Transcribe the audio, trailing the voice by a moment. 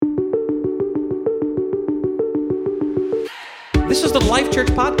This is the Life Church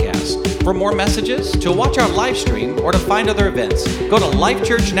Podcast. For more messages, to watch our live stream, or to find other events, go to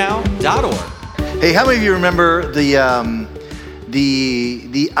lifechurchnow.org. Hey, how many of you remember the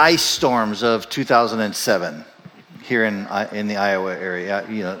ice storms of 2007 here in the Iowa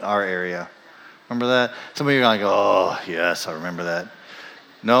area, our area? Remember that? Some of you are going to go, oh, yes, I remember that.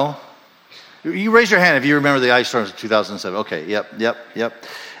 No? You raise your hand if you remember the ice storms of 2007. Okay, yep.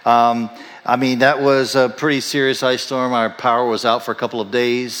 That was a pretty serious ice storm. Our power was out for a couple of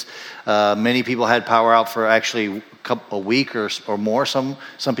days. Many people had power out for actually a week or more. Some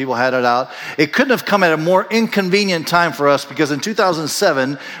people had it out. It couldn't have come at a more inconvenient time for us because in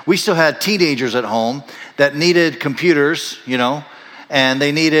 2007, we still had teenagers at home that needed computers, and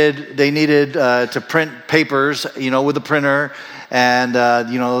they needed to print papers, with the printer, and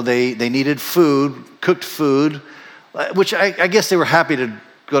they needed food, cooked food, which I guess they were happy to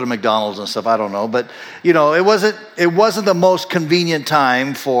go to McDonald's and stuff. I don't know, but it wasn't the most convenient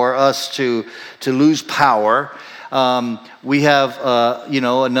time for us to lose power. We have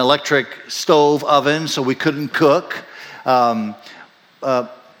an electric stove oven, so we couldn't cook.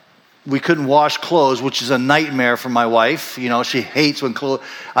 We couldn't wash clothes, which is a nightmare for my wife. She hates when clothes.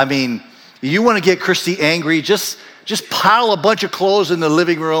 You want to get Christy angry? Just pile a bunch of clothes in the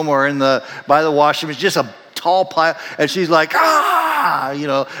living room or by the washing machine, just a tall pile, and she's like,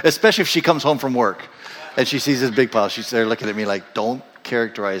 especially if she comes home from work and she sees this big pile. She's there looking at me like, don't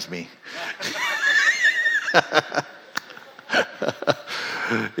characterize me.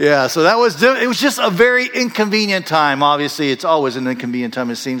 Yeah, so it was just a very inconvenient time. Obviously, it's always an inconvenient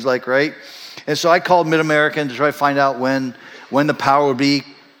time, it seems like, right? And so I called Mid-American to try to find out when the power would be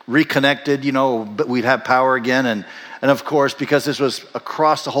reconnected, but we'd have power again. And of course, because this was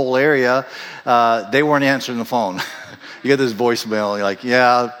across the whole area, they weren't answering the phone. You get this voicemail, you're like,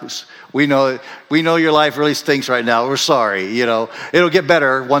 yeah, we know your life really stinks right now. We're sorry, it'll get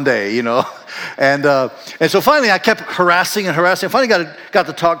better one day, And so finally I kept harassing. I finally got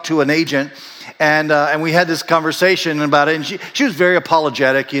to talk to an agent, and we had this conversation about it, and she was very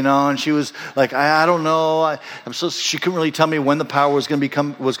apologetic, and she was like, I don't know. She couldn't really tell me when the power was going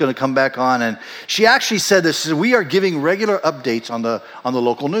to come back on, and she actually said this: we are giving regular updates on the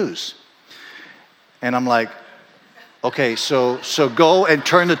local news. And I'm like, okay, so go and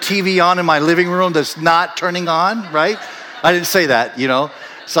turn the TV on in my living room that's not turning on, right? I didn't say that,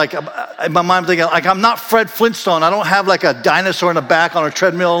 It's like, in my mind, I'm thinking, like, I'm not Fred Flintstone. I don't have like a dinosaur in the back on a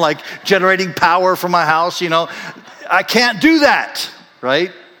treadmill, like generating power from my house, I can't do that,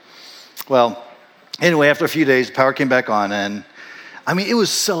 right? Well, anyway, after a few days, the power came back on, and it was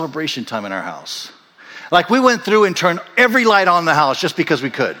celebration time in our house. Like, we went through and turned every light on in the house just because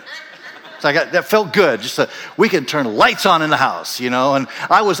we could. So that felt good. We can turn lights on in the house, and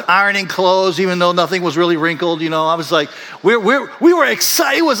I was ironing clothes even though nothing was really wrinkled, I was like, we were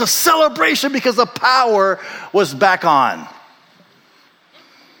excited. It was a celebration because the power was back on.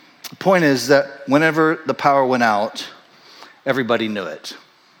 The point is that whenever the power went out, everybody knew it.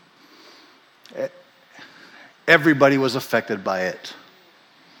 Everybody was affected by it,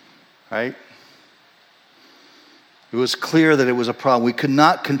 right? It was clear that it was a problem. We could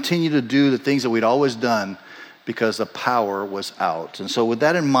not continue to do the things that we'd always done because the power was out. And so with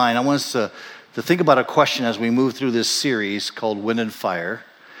that in mind, I want us to think about a question as we move through this series called Wind and Fire.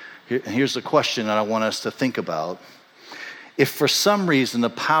 Here's the question that I want us to think about. If for some reason the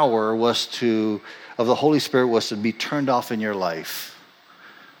power of the Holy Spirit was to be turned off in your life,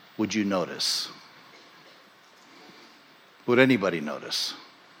 would you notice? Would anybody notice?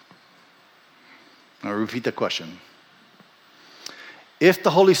 I'll repeat the question. If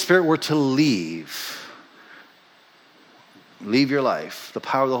the Holy Spirit were to leave your life, the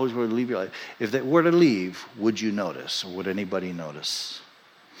power of the Holy Spirit would leave your life. If they were to leave, would you notice, or would anybody notice?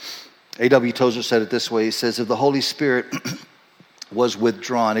 A.W. Tozer said it this way. He says, if the Holy Spirit was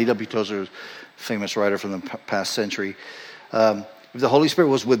withdrawn, A.W. Tozer, famous writer from the past century, if the Holy Spirit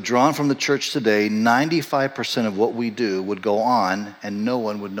was withdrawn from the church today, 95% of what we do would go on, and no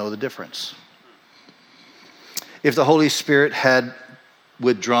one would know the difference. If the Holy Spirit had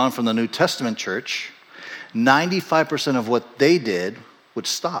withdrawn from the New Testament church, 95% of what they did would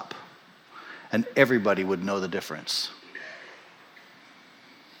stop, and everybody would know the difference.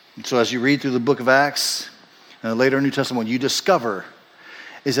 And so as you read through the book of Acts and the later New Testament, what you discover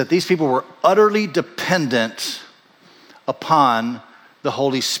is that these people were utterly dependent upon the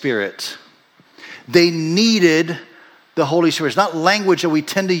Holy Spirit. They needed the Holy Spirit. It's not language that we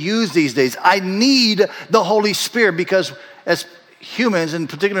tend to use these days. I need the Holy Spirit because as humans, and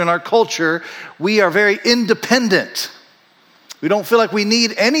particularly in our culture, we are very independent. We don't feel like we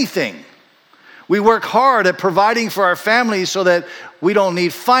need anything. We work hard at providing for our families so that we don't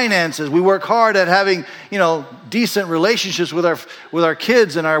need finances. We work hard at having, decent relationships with our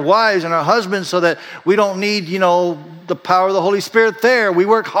kids and our wives and our husbands so that we don't need, the power of the Holy Spirit there. We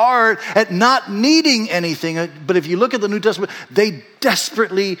work hard at not needing anything. But if you look at the New Testament, they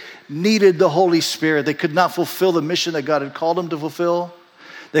desperately needed the Holy Spirit. They could not fulfill the mission that God had called them to fulfill.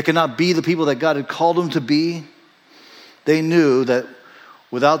 They could not be the people that God had called them to be. They knew that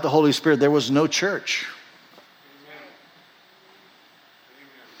without the Holy Spirit, there was no church.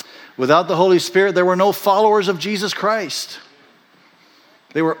 Without the Holy Spirit, there were no followers of Jesus Christ.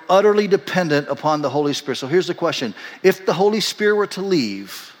 They were utterly dependent upon the Holy Spirit. So here's the question. If the Holy Spirit were to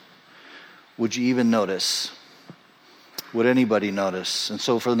leave, would you even notice? Would anybody notice? And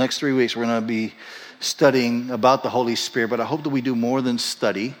so for the next 3 weeks, we're going to be studying about the Holy Spirit, but I hope that we do more than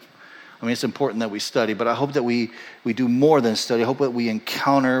study. I mean, it's important that we study, but I hope that we do more than study. I hope that we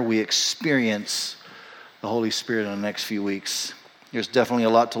encounter, we experience the Holy Spirit in the next few weeks. There's definitely a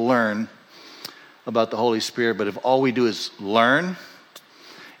lot to learn about the Holy Spirit, but if all we do is learn,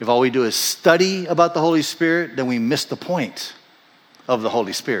 if all we do is study about the Holy Spirit, then we miss the point of the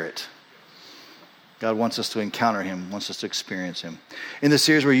Holy Spirit. God wants us to encounter him, wants us to experience him. In this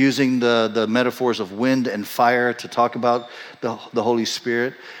series, we're using the metaphors of wind and fire to talk about the Holy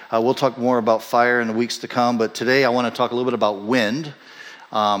Spirit. We'll talk more about fire in the weeks to come, but today I want to talk a little bit about wind.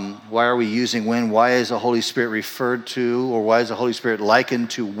 Why are we using wind? Why is the Holy Spirit referred to, or why is the Holy Spirit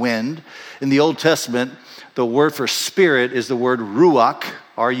likened to wind? In the Old Testament, the word for spirit is the word ruach,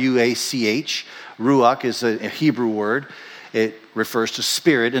 R-U-A-C-H. Ruach is a Hebrew word. It refers to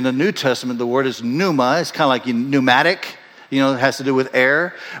spirit. In the New Testament, the word is pneuma. It's kind of like pneumatic. It has to do with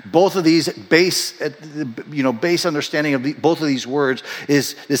air. Both of these base understanding of both of these words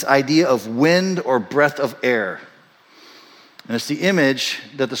is this idea of wind or breath of air. And it's the image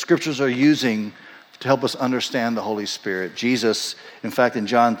that the scriptures are using to help us understand the Holy Spirit. Jesus, in fact, in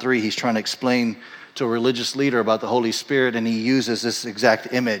John 3, he's trying to explain to a religious leader about the Holy Spirit, and he uses this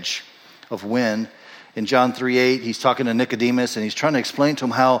exact image of wind. In John 3:8, he's talking to Nicodemus, and he's trying to explain to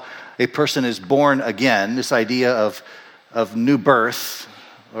him how a person is born again, this idea of new birth,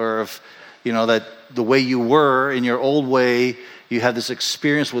 or of, that the way you were in your old way, you have this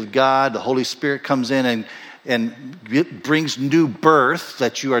experience with God, the Holy Spirit comes in and it brings new birth,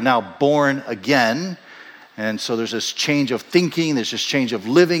 that you are now born again. And so there's this change of thinking, there's this change of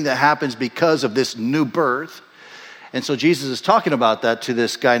living that happens because of this new birth. And so Jesus is talking about that to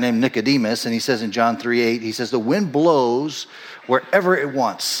this guy named Nicodemus, and he says in John 3:8, he says, the wind blows wherever it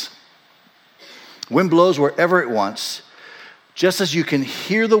wants. Wind blows wherever it wants, just as you can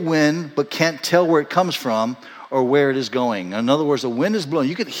hear the wind but can't tell where it comes from or where it is going. In other words, the wind is blowing.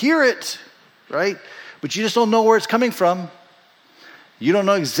 You can hear it, right? But you just don't know where it's coming from. You don't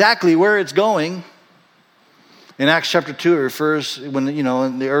know exactly where it's going. In Acts chapter 2, it refers, when,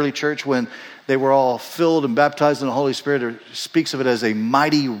 in the early church, when they were all filled and baptized in the Holy Spirit, it speaks of it as a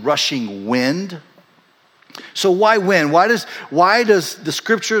mighty rushing wind. So why wind? Why does the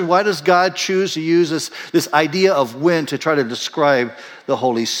scripture, why does God choose to use this idea of wind to try to describe the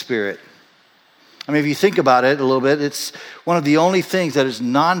Holy Spirit? I mean, if you think about it a little bit, it's one of the only things that is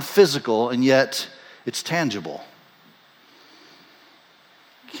non-physical, and yet it's tangible.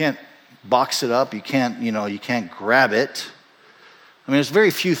 You can't box it up. You can't grab it. I mean, there's very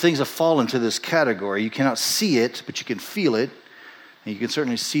few things that fall into this category. You cannot see it, but you can feel it. And you can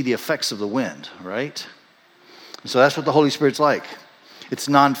certainly see the effects of the wind, right? And so that's what the Holy Spirit's like. It's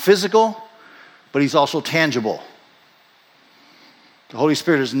non-physical, but he's also tangible. The Holy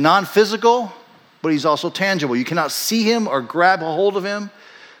Spirit is non-physical, but he's also tangible. You cannot see him or grab a hold of him,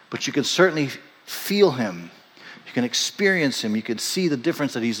 but you can certainly feel him. You can experience him. You can see the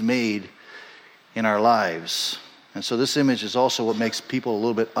difference that he's made in our lives. And so this image is also what makes people a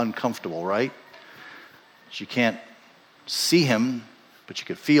little bit uncomfortable, right? You can't see him, but you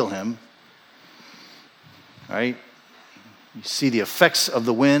can feel him, right? You see the effects of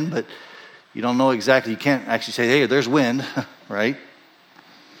the wind, but you don't know exactly. You can't actually say, hey, there's wind, right?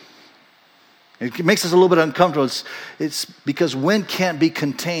 It makes us a little bit uncomfortable. It's because wind can't be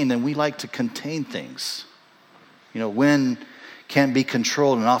contained, and we like to contain things. Wind can't be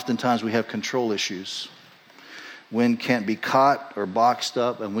controlled, and oftentimes we have control issues. Wind can't be caught or boxed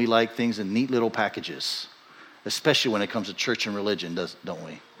up, and we like things in neat little packages, especially when it comes to church and religion, don't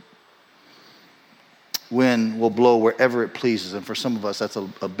we? Wind will blow wherever it pleases, and for some of us, that's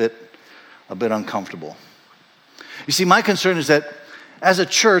a bit uncomfortable. You see, my concern is that as a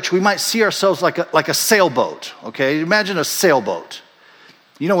church, we might see ourselves like a sailboat, okay? Imagine a sailboat.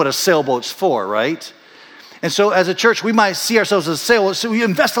 You know what a sailboat's for, right? And so as a church, we might see ourselves as a sailboat. So we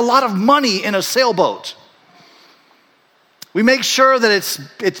invest a lot of money in a sailboat. We make sure that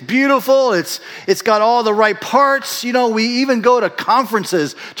it's beautiful, it's got all the right parts. You know, we even go to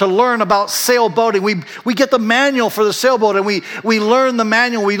conferences to learn about sailboating. We get the manual for the sailboat, and we learn the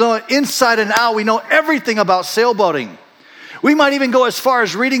manual. We know it inside and out. We know everything about sailboating. We might even go as far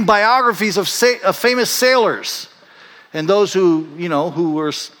as reading biographies of famous sailors and those who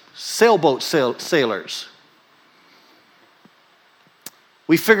were sailboat sailors.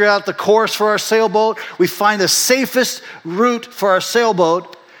 We figure out the course for our sailboat. We find the safest route for our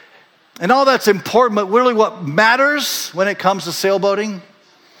sailboat. And all that's important, but really what matters when it comes to sailboating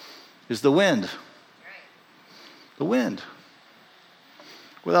is the wind. The wind.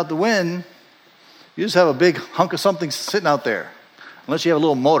 Without the wind, you just have a big hunk of something sitting out there. Unless you have a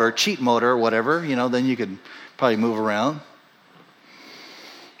little motor, cheat motor or whatever, then you could probably move around.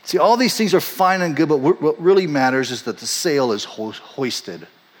 See, all these things are fine and good, but what really matters is that the sail is hoisted.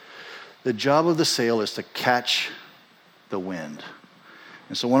 The job of the sail is to catch the wind.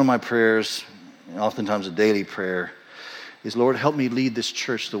 And so one of my prayers, oftentimes a daily prayer, is, Lord, help me lead this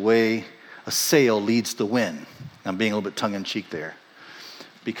church the way a sail leads the wind. I'm being a little bit tongue-in-cheek there,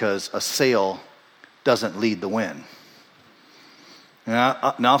 because a sail doesn't lead the wind.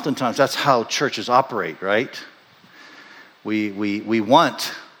 Now, oftentimes that's how churches operate, right? We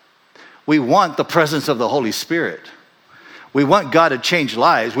want the presence of the Holy Spirit. We want God to change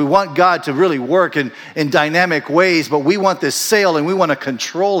lives. We want God to really work in dynamic ways, but we want this sail and we want to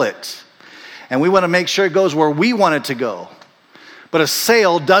control it. And we want to make sure it goes where we want it to go. But a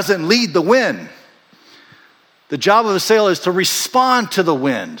sail doesn't lead the wind. The job of a sail is to respond to the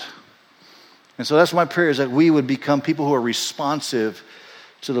wind. And so that's my prayer, is that we would become people who are responsive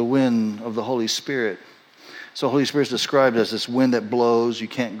to the wind of the Holy Spirit. So Holy Spirit is described as this wind that blows. You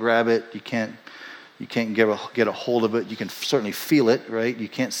can't grab it. You can't get a hold of it. You can certainly feel it, right? You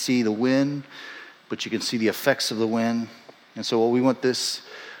can't see the wind, but you can see the effects of the wind. And so we want this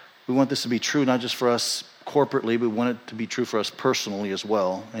to be true, not just for us corporately, but we want it to be true for us personally as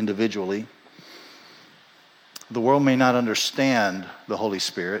well, individually. The world may not understand the Holy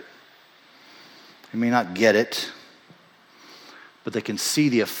Spirit. They may not get it, but they can see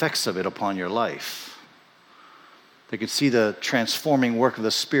the effects of it upon your life. They can see the transforming work of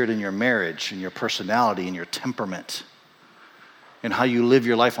the Spirit in your marriage, in your personality, in your temperament, in how you live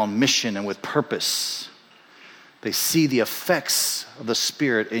your life on mission and with purpose. They see the effects of the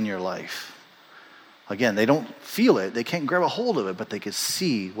Spirit in your life. Again, they don't feel it, they can't grab a hold of it, but they can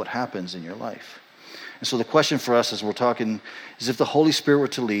see what happens in your life. And so the question for us as we're talking is, if the Holy Spirit were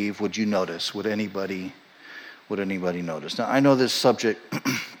to leave, would you notice? Would anybody notice? Now, I know this subject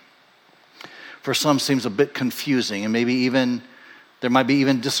for some seems a bit confusing, and maybe even there might be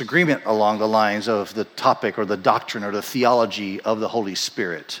even disagreement along the lines of the topic or the doctrine or the theology of the Holy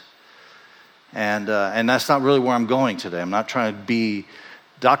Spirit. And that's not really where I'm going today. I'm not trying to be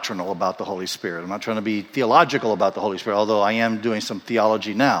doctrinal about the Holy Spirit. I'm not trying to be theological about the Holy Spirit, although I am doing some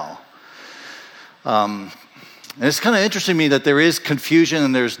theology now. And it's kind of interesting to me that there is confusion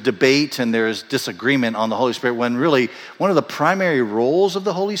and there's debate and there's disagreement on the Holy Spirit, when really one of the primary roles of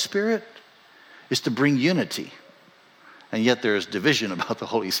the Holy Spirit is to bring unity. And yet there is division about the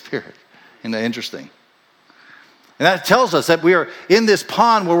Holy Spirit. Isn't that interesting? And that tells us that we are in this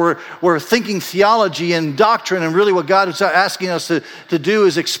pond where we're thinking theology and doctrine, and really what God is asking us to do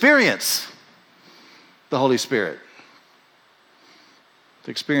is experience the Holy Spirit.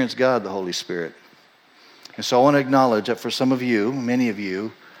 To experience God, the Holy Spirit. And so I want to acknowledge that for some of you, many of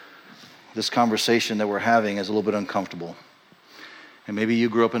you, this conversation that we're having is a little bit uncomfortable. And maybe you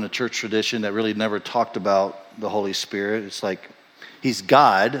grew up in a church tradition that really never talked about the Holy Spirit. It's like, He's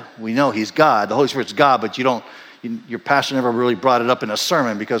God. We know He's God. The Holy Spirit's God, but your pastor never really brought it up in a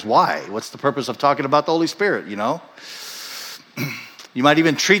sermon, because why? What's the purpose of talking about the Holy Spirit, You might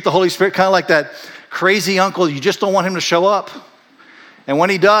even treat the Holy Spirit kind of like that crazy uncle. You just don't want him to show up. And when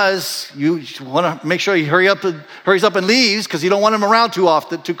he does, you want to make sure he hurries up and leaves, because you don't want him around too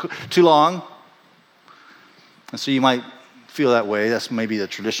often, too long. And so you might feel that way. That's maybe the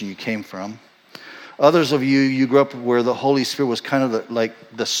tradition you came from. Others of you grew up where the Holy Spirit was kind of like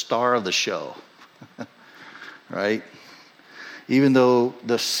the star of the show, right? Even though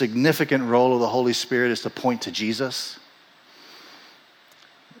the significant role of the Holy Spirit is to point to Jesus,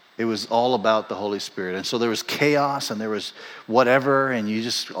 it was all about the Holy Spirit. And so there was chaos and there was whatever, and you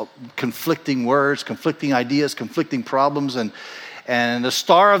just conflicting words, conflicting ideas, conflicting problems, and the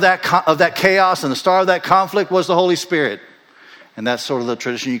star of that chaos and the star of that conflict was the Holy Spirit. And that's sort of the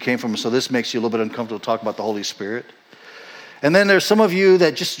tradition you came from. So this makes you a little bit uncomfortable to talk about the Holy Spirit. And then there's some of you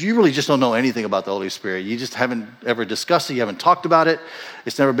that you really just don't know anything about the Holy Spirit. You just haven't ever discussed it. You haven't talked about it.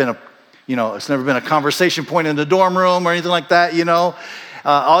 It's never been a conversation point in the dorm room or anything like that,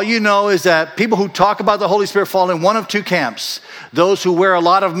 All you know is that people who talk about the Holy Spirit fall in one of two camps. Those who wear a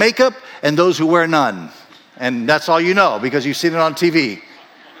lot of makeup and those who wear none. And that's all you know because you've seen it on TV,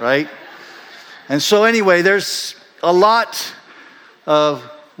 right? And so anyway, there's a lot of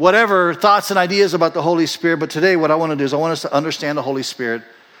whatever thoughts and ideas about the Holy Spirit, but today what I want to do is I want us to understand the Holy Spirit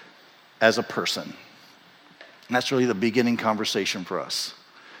as a person. And that's really the beginning conversation for us,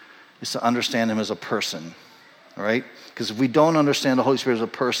 is to understand him as a person, all right? Because if we don't understand the Holy Spirit as a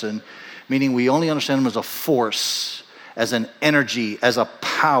person, meaning we only understand him as a force, as an energy, as a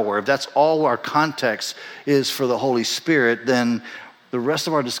power, if that's all our context is for the Holy Spirit, then the rest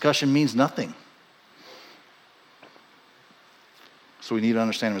of our discussion means nothing. So we need to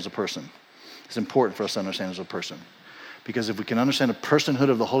understand him as a person. It's important for us to understand him as a person. Because if we can understand the personhood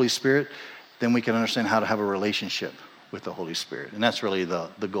of the Holy Spirit, then we can understand how to have a relationship with the Holy Spirit. And that's really the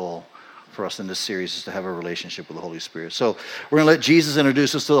goal for us in this series, is to have a relationship with the Holy Spirit. So we're going to let Jesus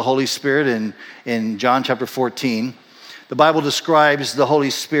introduce us to the Holy Spirit in John chapter 14. The Bible describes the Holy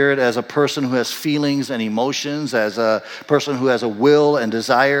Spirit as a person who has feelings and emotions, as a person who has a will and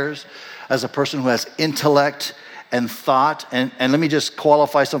desires, as a person who has intellect and thought. And let me just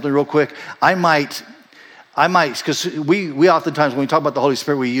qualify something real quick. I might, because we oftentimes, when we talk about the Holy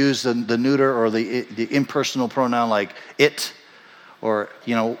Spirit, we use the neuter or the impersonal pronoun like it, or,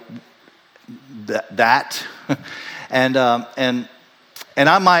 that. And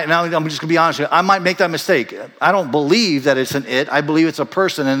I might, now I'm just going to be honest with you, I might make that mistake. I don't believe that it's an it. I believe it's a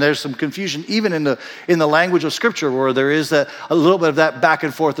person, and there's some confusion even in the language of Scripture where there is a little bit of that back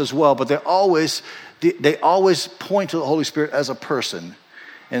and forth as well, but they always point to the Holy Spirit as a person.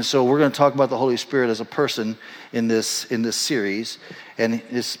 And so we're going to talk about the Holy Spirit as a person in this series. And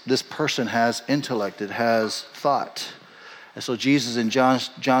this person has intellect. It has thought. And so Jesus in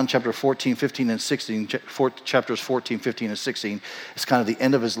John chapter 14, 15, and 16, chapters 14, 15, and 16, is kind of the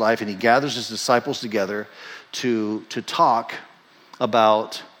end of his life. And he gathers his disciples together to talk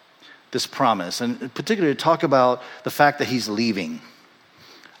about this promise. And particularly to talk about the fact that he's leaving.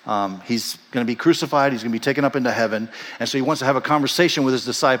 He's going to be crucified. He's going to be taken up into heaven. And so he wants to have a conversation with his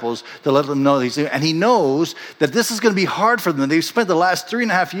disciples to let them know that and he knows that this is going to be hard for them. They've spent the last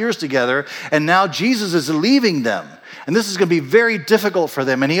 3.5 years together, and now Jesus is leaving them. And this is going to be very difficult for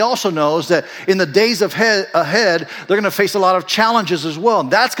them. And he also knows that in the days ahead, they're going to face a lot of challenges as well.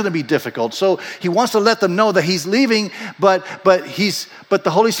 And that's going to be difficult. So he wants to let them know that he's leaving, but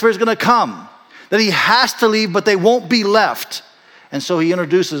the Holy Spirit is going to come. That he has to leave, but they won't be left. And so he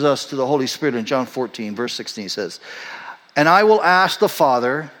introduces us to the Holy Spirit in John 14, verse 16. He says, "And I will ask the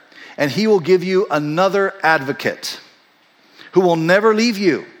Father, and he will give you another advocate who will never leave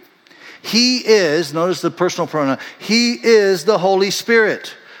you. He is," notice the personal pronoun, "he is the Holy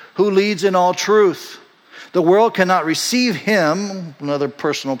Spirit who leads in all truth. The world cannot receive him," another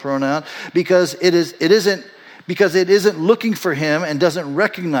personal pronoun, because it isn't looking for him and doesn't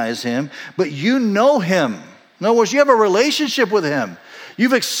recognize him, but you know him. In other words, you have a relationship with him.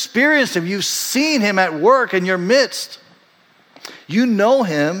 You've experienced him. You've seen him at work in your midst. You know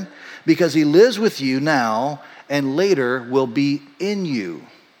him because he lives with you now and later will be in you.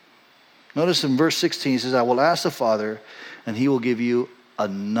 Notice in verse 16, he says, "I will ask the Father, and he will give you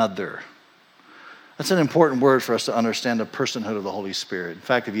another." That's an important word for us to understand the personhood of the Holy Spirit. In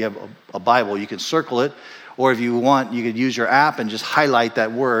fact, if you have a Bible, you can circle it, or if you want, you could use your app and just highlight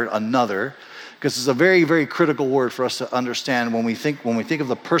that word, another. Because it's a very, very critical word for us to understand when we think of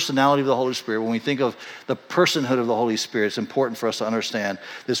the personality of the Holy Spirit, when we think of the personhood of the Holy Spirit, it's important for us to understand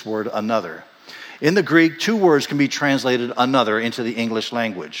this word, another. In the Greek, two words can be translated another into the English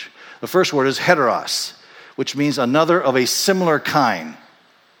language. The first word is heteros, which means another of a similar kind.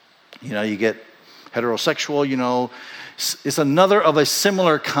 You get heterosexual, it's another of a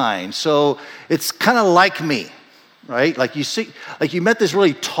similar kind. So it's kind of like me. Right? Like you met this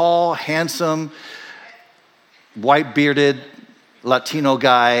really tall, handsome, white-bearded Latino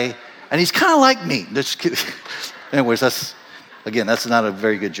guy, and he's kind of like me. Anyways, that's not a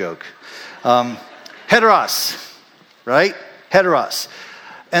very good joke. Heteros, right? Heteros.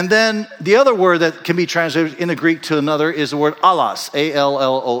 And then the other word that can be translated in the Greek to another is the word allos,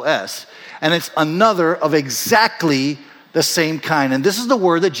 A-L-L-O-S. And it's another of exactly the same kind. And this is the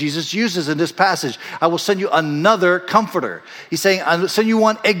word that Jesus uses in this passage. I will send you another comforter. He's saying, I'll send you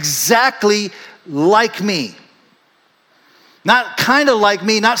one exactly like me. Not kind of like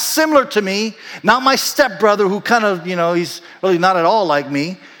me, not similar to me, not my stepbrother who kind of, he's really not at all like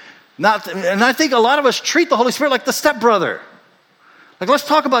me. And I think a lot of us treat the Holy Spirit like the stepbrother. Like, let's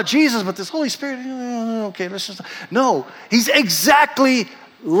talk about Jesus, but this Holy Spirit, okay, let's just... No, he's exactly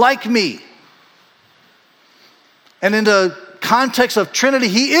like me. And in the context of Trinity,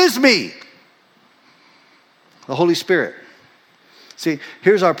 he is me. The Holy Spirit. See,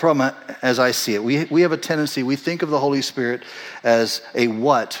 here's our problem as I see it. We have a tendency, we think of the Holy Spirit as a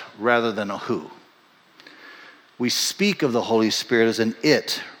what rather than a who. We speak of the Holy Spirit as an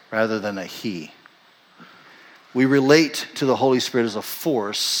it rather than a he. We relate to the Holy Spirit as a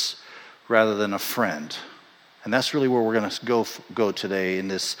force rather than a friend. And that's really where we're going to go today in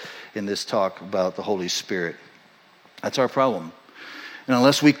this talk about the Holy Spirit. That's our problem. And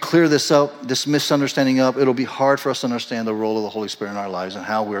unless we clear this up, this misunderstanding up, it'll be hard for us to understand the role of the Holy Spirit in our lives and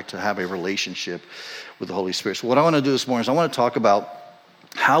how we're to have a relationship with the Holy Spirit. So what I want to do this morning is I want to talk about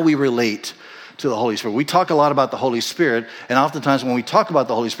how we relate to the Holy Spirit. We talk a lot about the Holy Spirit, and oftentimes when we talk about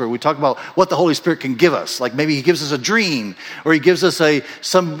the Holy Spirit, we talk about what the Holy Spirit can give us. Like maybe he gives us a dream, or he gives us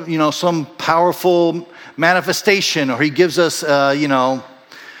some powerful manifestation, or he gives us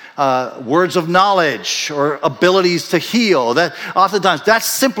words of knowledge or abilities to heal. That oftentimes that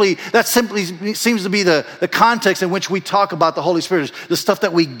simply seems to be the context in which we talk about the Holy Spirit, the stuff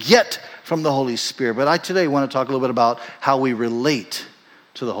that we get from the Holy Spirit. But I today want to talk a little bit about how we relate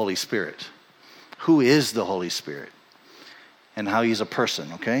to the Holy Spirit. Who is the Holy Spirit? And how he's a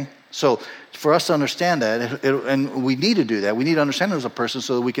person, okay? So for us to understand that, and we need to do that, we need to understand him as a person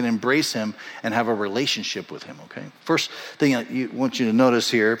so that we can embrace him and have a relationship with him, okay? First thing I want you to notice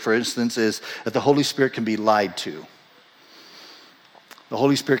here, for instance, is that the Holy Spirit can be lied to. The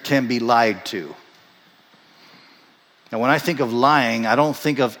Holy Spirit can be lied to. Now, when I think of lying, I don't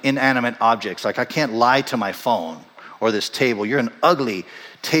think of inanimate objects. Like I can't lie to my phone or this table. You're an ugly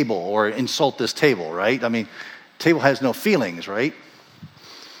table, or insult this table, right? I mean, table has no feelings, right?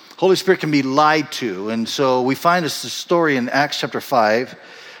 Holy Spirit can be lied to. And so we find this story in Acts chapter 5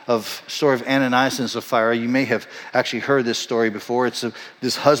 of story of Ananias and Sapphira. You may have actually heard this story before. It's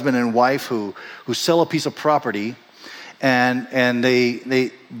this husband and wife who sell a piece of property, and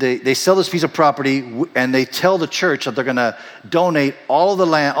they sell this piece of property, and they tell the church that they're going to donate all of the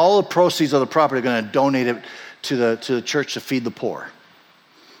land, all the proceeds of the property. They're going to donate it to the church to feed the poor.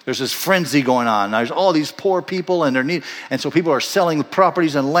 There's this frenzy going on. There's all these poor people, and so people are selling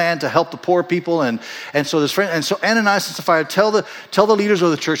properties and land to help the poor people, and so Ananias and Sapphira tell the leaders of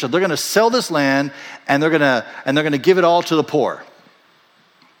the church that they're going to sell this land and they're going to give it all to the poor.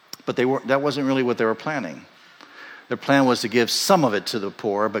 But that wasn't really what they were planning. Their plan was to give some of it to the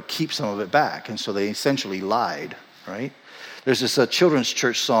poor, but keep some of it back, and so they essentially lied, right? There's this children's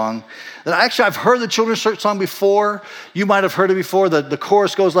church song that I've heard the children's church song before. You might have heard it before. The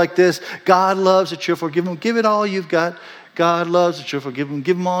chorus goes like this: God loves a cheerful giver. Give it all you've got. God loves a cheerful giver.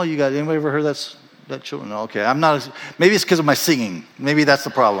 Give them all you got. Anybody ever heard that children? No, okay, I'm not. Maybe it's because of my singing. Maybe that's the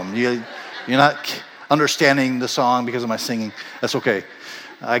problem. You're not understanding the song because of my singing. That's okay.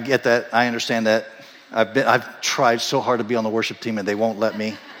 I get that. I understand that. I've tried so hard to be on the worship team and they won't let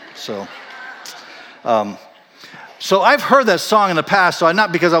me. So I've heard that song in the past, so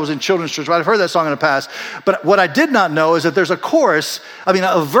not because I was in children's church, but I've heard that song in the past. But what I did not know is that there's a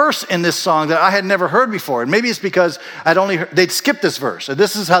verse in this song that I had never heard before. And maybe it's because they'd skipped this verse. And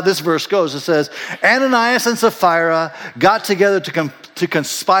this is how this verse goes. It says, Ananias and Sapphira got together to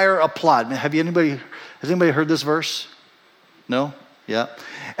conspire a plot. Has anybody heard this verse? No? Yeah.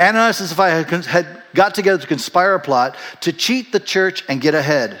 Ananias and Sapphira had got together to conspire a plot to cheat the church and get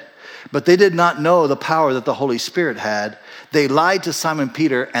ahead. But they did not know the power that the Holy Spirit had. They lied to Simon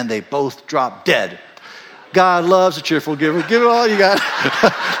Peter, and they both dropped dead. God loves a cheerful giver. Give it all you got.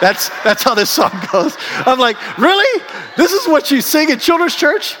 That's how this song goes. I'm like, really? This is what you sing in children's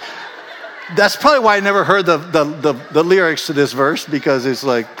church? That's probably why I never heard the lyrics to this verse, because it's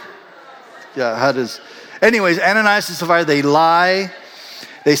like, yeah, Anyways, Ananias and Sapphira, they lie.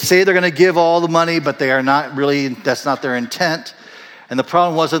 They say they're going to give all the money, but they are not really, that's not their intent. And the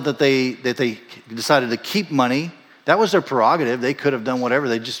problem wasn't that they decided to keep money. That was their prerogative. They could have done whatever.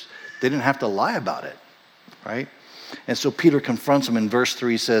 They didn't have to lie about it, right? And so Peter confronts them in verse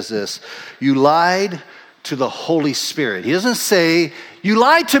 3, says this: you lied to the Holy Spirit. He doesn't say, you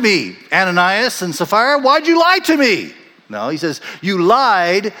lied to me, Ananias and Sapphira. Why'd you lie to me? No, he says, you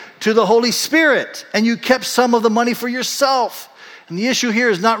lied to the Holy Spirit, and you kept some of the money for yourself. And the issue here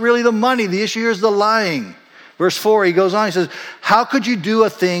is not really the money. The issue here is the lying. Verse 4, he goes on, he says, how could you do a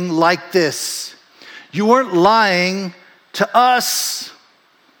thing like this? You weren't lying to us,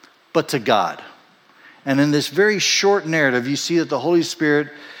 but to God. And in this very short narrative, you see that the Holy Spirit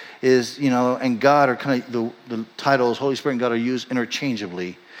is, and God are kind of, the titles Holy Spirit and God are used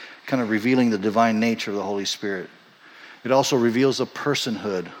interchangeably, kind of revealing the divine nature of the Holy Spirit. It also reveals the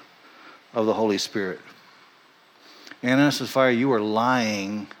personhood of the Holy Spirit. Ananias and Sapphira, you are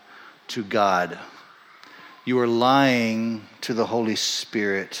lying to God. You are lying to the Holy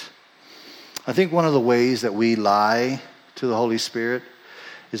Spirit. I think one of the ways that we lie to the Holy Spirit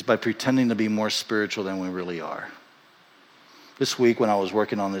is by pretending to be more spiritual than we really are. This week when I was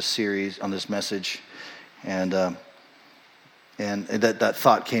working on this series, on this message, and that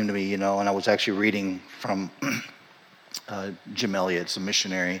thought came to me, and I was actually reading from Jim Elliot's a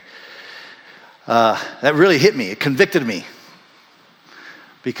missionary. That really hit me. It convicted me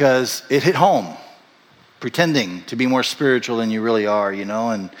because it hit home. Pretending to be more spiritual than you really are,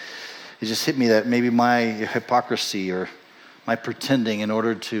 and it just hit me that maybe my hypocrisy or my pretending in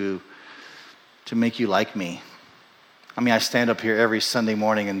order to make you like me. I mean, I stand up here every Sunday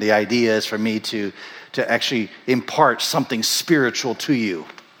morning, and the idea is for me to actually impart something spiritual to you,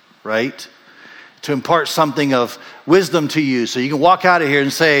 right? To impart something of wisdom to you so you can walk out of here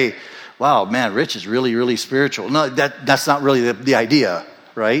and say, wow, man, Rich is really, really spiritual. No, that's not really the idea,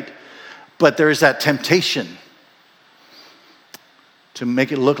 right? But there is that temptation to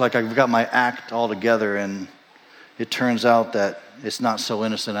make it look like I've got my act all together, and it turns out that it's not so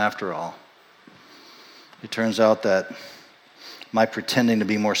innocent after all. It turns out that my pretending to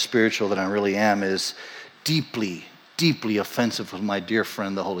be more spiritual than I really am is deeply, deeply offensive with my dear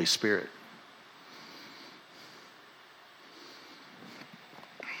friend, the Holy Spirit.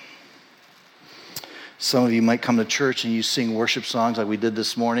 Some of you might come to church and you sing worship songs like we did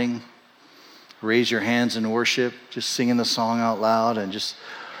this morning. Raise your hands in worship, just singing the song out loud and just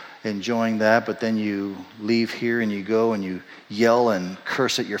enjoying that. But then you leave here and you go and you yell and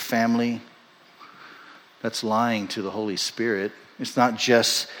curse at your family. That's lying to the Holy Spirit. It's not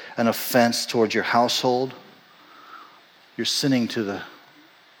just an offense towards your household. You're sinning to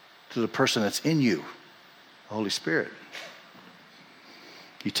the person that's in you, the Holy Spirit.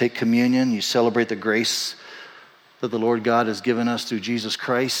 You take communion, you celebrate the grace that the Lord God has given us through Jesus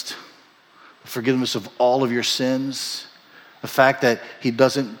Christ, the forgiveness of all of your sins, the fact that He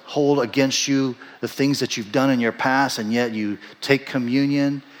doesn't hold against you the things that you've done in your past, and yet you take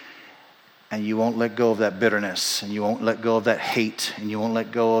communion and you won't let go of that bitterness, and you won't let go of that hate, and you won't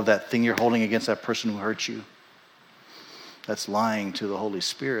let go of that thing you're holding against that person who hurt you. That's lying to the Holy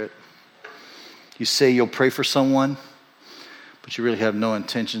Spirit. You say you'll pray for someone, but you really have no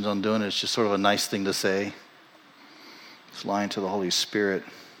intentions on doing it. It's just sort of a nice thing to say. It's lying to the Holy Spirit.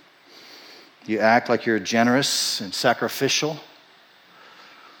 You act like you're generous and sacrificial,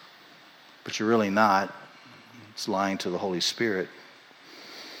 but you're really not. It's lying to the Holy Spirit.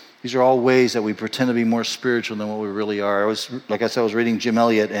 These are all ways that we pretend to be more spiritual than what we really are. I was reading Jim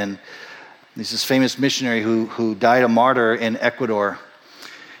Elliot, and he's this famous missionary who died a martyr in Ecuador.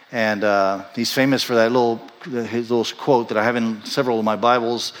 And he's famous for his little quote that I have in several of my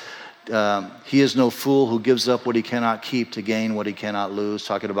Bibles. He is no fool who gives up what he cannot keep to gain what he cannot lose,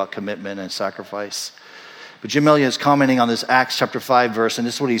 talking about commitment and sacrifice. But Jim Elliot is commenting on this Acts chapter 5 verse, and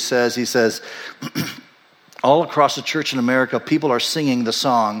this is what he says. He says, all across the church in America, people are singing the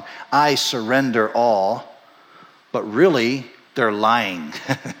song, I surrender all, but really, they're lying.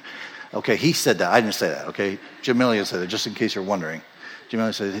 Okay, he said that. I didn't say that, okay? Jim Elliot said that, just in case you're wondering. Jim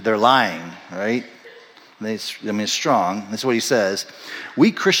Elliot said, they're lying, right? It's strong. That's what he says.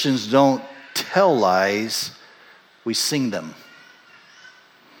 We Christians don't tell lies, we sing them.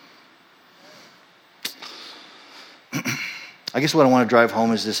 I guess what I want to drive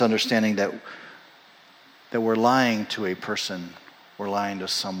home is this understanding that we're lying to a person, we're lying to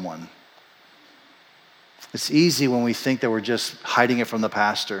someone. It's easy when we think that we're just hiding it from the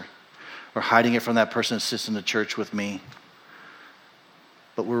pastor or hiding it from that person that sits in the church with me.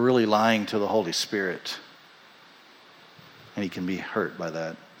 But we're really lying to the Holy Spirit. And He can be hurt by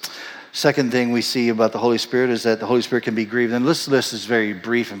that. Second thing we see about the Holy Spirit is that the Holy Spirit can be grieved. And this list is very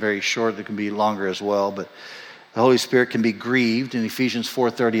brief and very short. It can be longer as well. But the Holy Spirit can be grieved. In Ephesians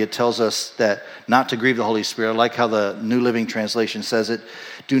 4:30, it tells us that not to grieve the Holy Spirit. I like how the New Living Translation says it.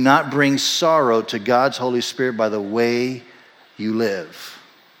 Do not bring sorrow to God's Holy Spirit by the way you live.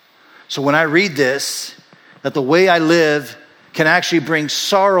 So when I read this, that the way I live can actually bring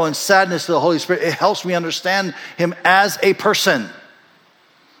sorrow and sadness to the Holy Spirit, it helps me understand Him as a person,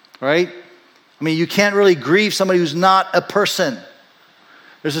 right? I mean, you can't really grieve somebody who's not a person.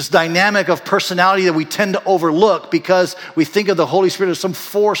 There's this dynamic of personality that we tend to overlook because we think of the Holy Spirit as some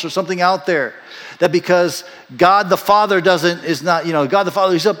force or something out there. That because God the Father God the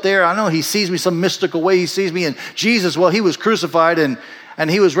Father, He's up there. I know He sees me some mystical way. He sees me. And Jesus, well, He was crucified and and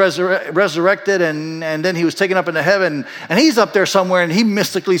he was resurrected, and then he was taken up into heaven, and he's up there somewhere, and he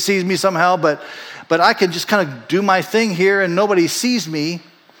mystically sees me somehow, but I can just kind of do my thing here, and nobody sees me,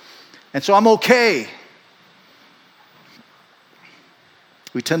 and so I'm okay.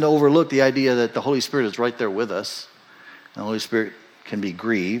 We tend to overlook the idea that the Holy Spirit is right there with us. The Holy Spirit can be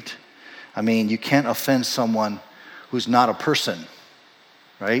grieved. I mean, you can't offend someone who's not a person,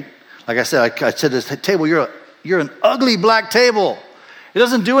 right? Like I said, I said this table, you're an ugly black table. It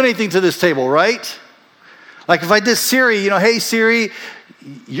doesn't do anything to this table, right? Like if I did Siri, hey Siri,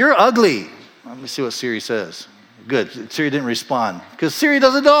 you're ugly. Let me see what Siri says. Good, Siri didn't respond because Siri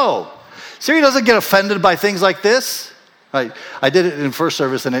doesn't know. Siri doesn't get offended by things like this. I did it in first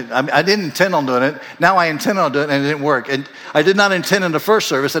service, and I didn't intend on doing it. Now I intend on doing it, and it didn't work. And I did not intend in the first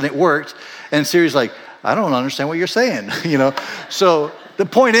service, and it worked. And Siri's like, I don't understand what you're saying, So the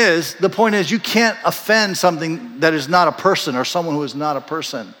point is, you can't offend something that is not a person or someone who is not a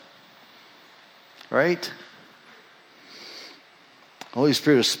person, right? The Holy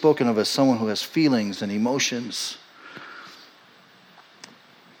Spirit is spoken of as someone who has feelings and emotions.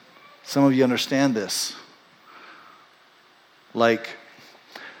 Some of you understand this. Like,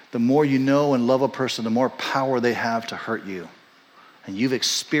 the more you know and love a person, the more power they have to hurt you. And you've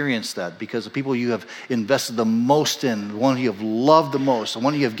experienced that because the people you have invested the most in, the one you have loved the most, the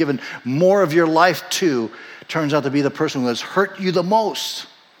one you have given more of your life to, turns out to be the person who has hurt you the most.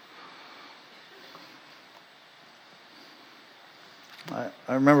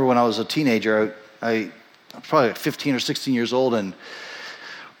 I remember when I was a teenager, I was probably 15 or 16 years old, and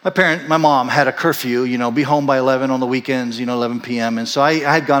my mom had a curfew, be home by 11 on the weekends, 11 p.m. And so I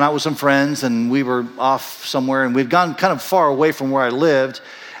had gone out with some friends, and we were off somewhere, and we'd gone kind of far away from where I lived,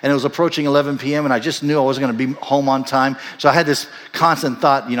 and it was approaching 11 p.m., and I just knew I wasn't going to be home on time. So I had this constant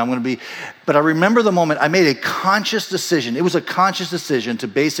thought, I'm going to be. But I remember the moment I made a conscious decision. It was a conscious decision to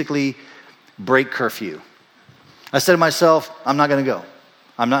basically break curfew. I said to myself, I'm not going to go.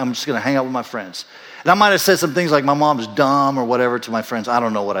 I'm just going to hang out with my friends. And I might have said some things like my mom's dumb or whatever to my friends. I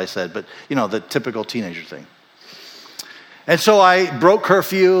don't know what I said, but the typical teenager thing. And so I broke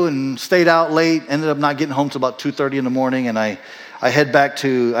curfew and stayed out late, ended up not getting home till about 2:30 in the morning, and I head back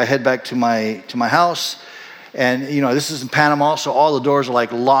to my house. And this is in Panama, so all the doors are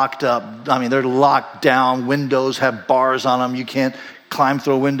like locked up. I mean, they're locked down. Windows have bars on them. You can't climb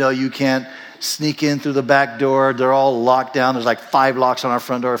through a window. You can't sneak in through the back door. They're all locked down. There's like 5 locks on our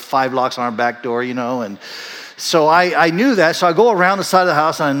front door, 5 locks on our back door, and so I knew that. So I go around the side of the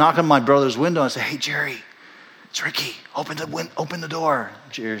house and I knock on my brother's window and I say, hey, Jerry, it's Ricky. Open the door.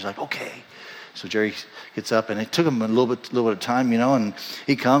 Jerry's like, okay. So Jerry gets up, and it took him a little bit of time, and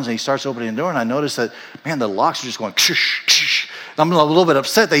he comes and he starts opening the door, and I notice that, man, the locks are just going, ksh, ksh. I'm a little bit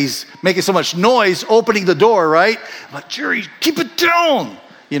upset that he's making so much noise opening the door, right? I'm like, Jerry, keep it down.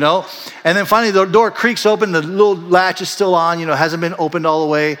 And then finally the door creaks open, the little latch is still on, hasn't been opened all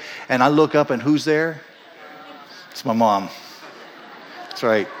the way, and I look up, and who's there? It's my mom. That's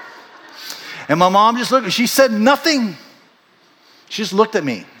right. And my mom just looked, she said nothing. She just looked at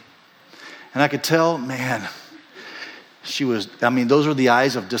me. And I could tell, man, those were the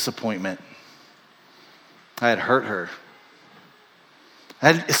eyes of disappointment. I had hurt her.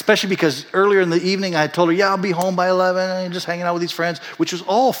 Especially because earlier in the evening I had told her, yeah, I'll be home by 11 and just hanging out with these friends, which was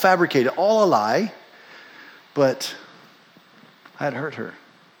all fabricated, all a lie. But I had hurt her.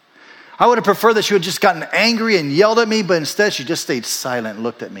 I would have preferred that she would have just gotten angry and yelled at me, but instead she just stayed silent and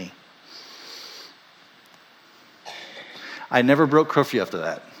looked at me. I never broke curfew after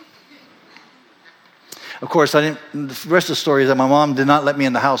that. Of course, the rest of the story is that my mom did not let me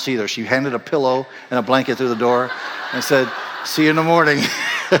in the house either. She handed a pillow and a blanket through the door and said, see you in the morning.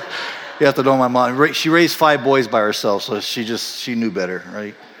 You have to know my mom. She raised 5 boys by herself, so she knew better,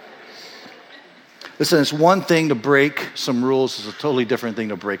 right? Listen, it's one thing to break some rules. It's a totally different thing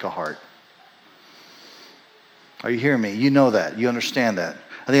to break a heart. Are you hearing me? You know that. You understand that.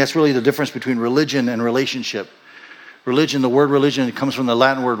 I think that's really the difference between religion and relationship. Religion, the word religion, comes from the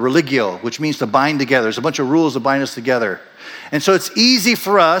Latin word religio, which means to bind together. There's a bunch of rules that bind us together. And so it's easy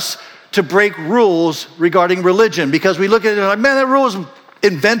for us to break rules regarding religion because we look at it like, man, that rule was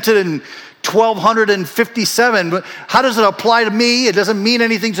invented in 1257, but how does it apply to me? It doesn't mean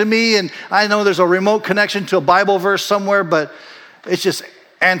anything to me, and I know there's a remote connection to a Bible verse somewhere, but it's just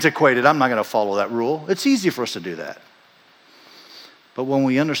antiquated. I'm not going to follow that rule. It's easy for us to do that. But when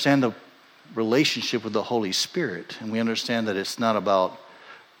we understand the relationship with the Holy Spirit, and we understand that it's not about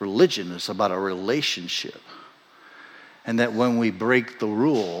religion, it's about a relationship, and that when we break the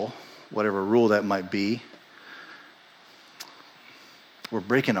rule, whatever rule that might be, we're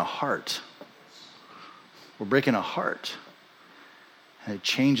breaking a heart. We're breaking a heart. And it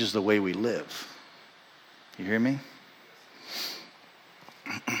changes the way we live. You hear me?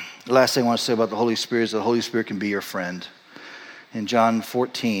 The last thing I want to say about the Holy Spirit is that the Holy Spirit can be your friend. In John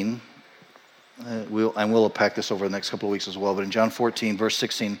 14, we'll unpack this over the next couple of weeks as well, but in John 14, verse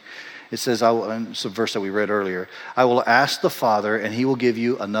 16, it says, it's a verse that we read earlier, I will ask the Father, and he will give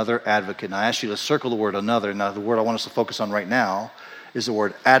you another advocate. And I ask you to circle the word another. Now, the word I want us to focus on right now is the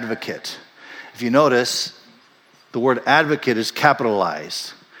word advocate. If you notice, the word advocate is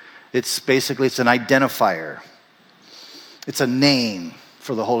capitalized. It's an identifier. It's a name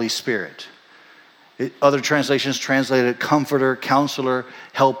for the Holy Spirit. Other translations translate it comforter, counselor,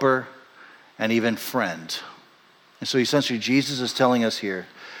 helper, and even friend. And so essentially, Jesus is telling us here,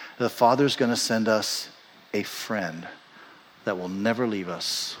 the Father's going to send us a friend that will never leave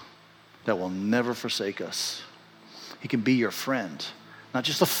us, that will never forsake us. He can be your friend, not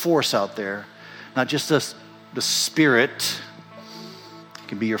just a force out there, not just the Spirit. He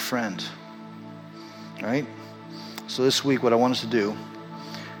can be your friend, right? So this week, what I want us to do,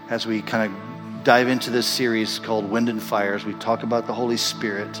 as we kind of dive into this series called Wind and Fire, as we talk about the Holy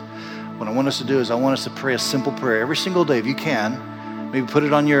Spirit, what I want us to do is I want us to pray a simple prayer every single day, if you can. Maybe put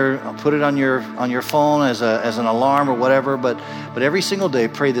it on your phone as an alarm or whatever. But every single day,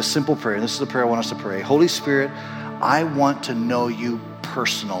 pray this simple prayer. And this is the prayer I want us to pray. Holy Spirit, I want to know you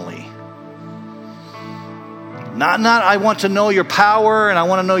personally. Not I want to know your power and I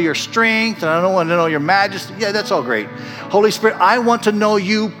want to know your strength and I don't want to know your majesty. Yeah, that's all great. Holy Spirit, I want to know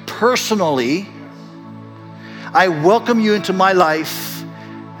you personally. I welcome you into my life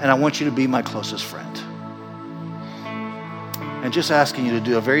and I want you to be my closest friend. And just asking you to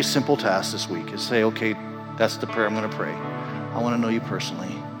do a very simple task this week is say, okay, that's the prayer I'm going to pray. I want to know you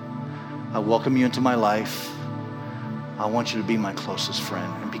personally. I welcome you into my life. I want you to be my closest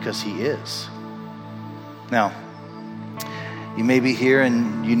friend, and because he is. Now, you may be here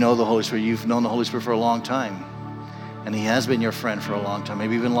and you know the Holy Spirit. You've known the Holy Spirit for a long time, and he has been your friend for a long time,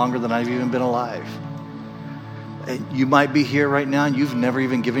 maybe even longer than I've even been alive. You might be here right now and you've never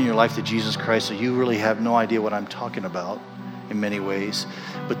even given your life to Jesus Christ, so you really have no idea what I'm talking about in many ways.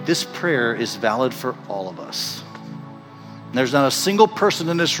 But this prayer is valid for all of us. There's not a single person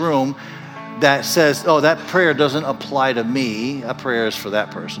in this room that says, oh, that prayer doesn't apply to me. That prayer is for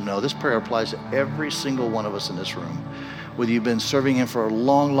that person. No, this prayer applies to every single one of us in this room. Whether you've been serving him for a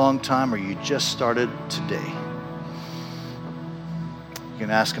long, long time or you just started today. You can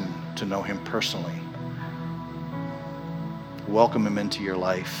ask him to know him personally. Welcome him into your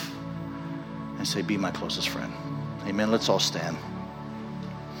life and say, be my closest friend. Amen. Let's all stand.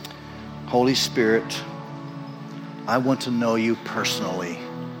 Holy Spirit, I want to know you personally.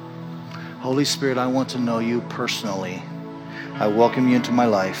 Holy Spirit, I want to know you personally. I welcome you into my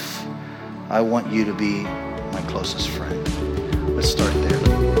life. I want you to be my closest friend. Let's start there.